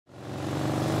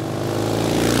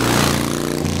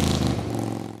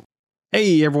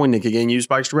Hey everyone, Nick again, Used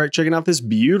Bikes Direct, checking out this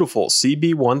beautiful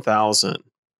CB1000.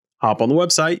 Hop on the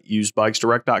website,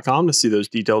 usedbikesdirect.com to see those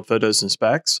detailed photos and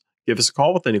specs. Give us a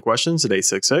call with any questions at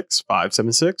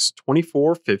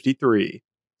 866-576-2453.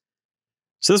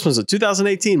 So this one's a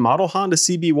 2018 model Honda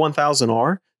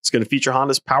CB1000R. It's going to feature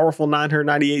Honda's powerful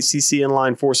 998cc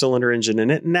inline four-cylinder engine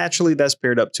in it, and naturally that's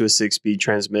paired up to a 6-speed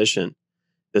transmission.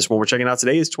 This one we're checking out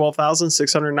today is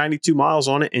 12,692 miles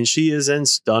on it, and she is in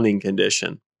stunning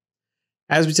condition.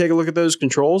 As we take a look at those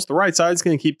controls, the right side is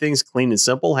going to keep things clean and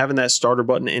simple, having that starter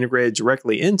button integrated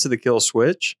directly into the kill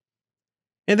switch.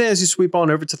 And then as you sweep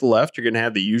on over to the left, you're going to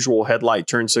have the usual headlight,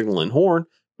 turn signal, and horn,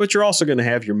 but you're also going to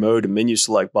have your mode and menu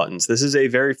select buttons. This is a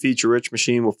very feature-rich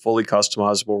machine with fully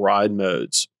customizable ride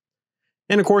modes.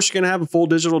 And of course, you're going to have a full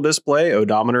digital display,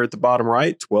 odometer at the bottom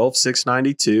right,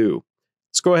 12,692.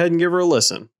 Let's go ahead and give her a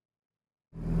listen.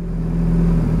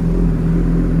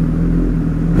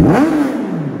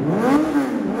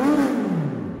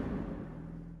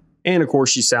 And of course,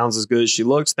 she sounds as good as she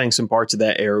looks, thanks in part to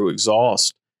that Aero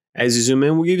exhaust. As you zoom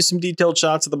in, we'll give you some detailed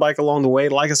shots of the bike along the way.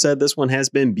 Like I said, this one has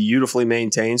been beautifully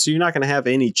maintained, so you're not going to have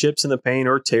any chips in the paint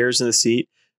or tears in the seat.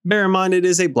 Bear in mind, it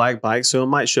is a black bike, so it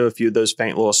might show a few of those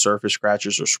faint little surface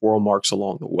scratches or swirl marks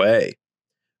along the way.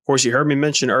 Of course, you heard me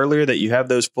mention earlier that you have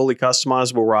those fully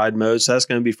customizable ride modes. So that's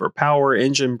going to be for power,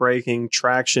 engine braking,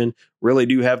 traction, really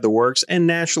do have the works, and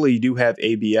naturally you do have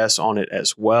ABS on it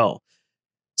as well.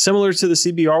 Similar to the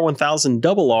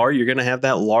CBR1000RR, you're going to have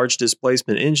that large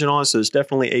displacement engine on, so it's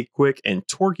definitely a quick and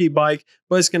torquey bike,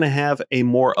 but it's going to have a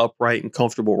more upright and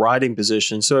comfortable riding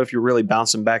position. So if you're really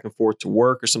bouncing back and forth to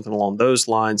work or something along those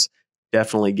lines,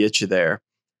 definitely get you there.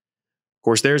 Of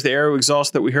course, there's the Aero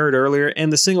exhaust that we heard earlier,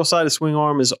 and the single-sided swing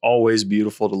arm is always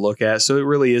beautiful to look at, so it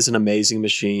really is an amazing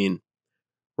machine.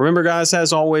 Remember, guys,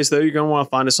 as always, though, you're going to want to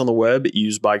find us on the web at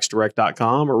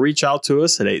usedbikesdirect.com or reach out to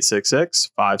us at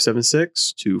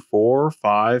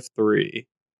 866-576-2453.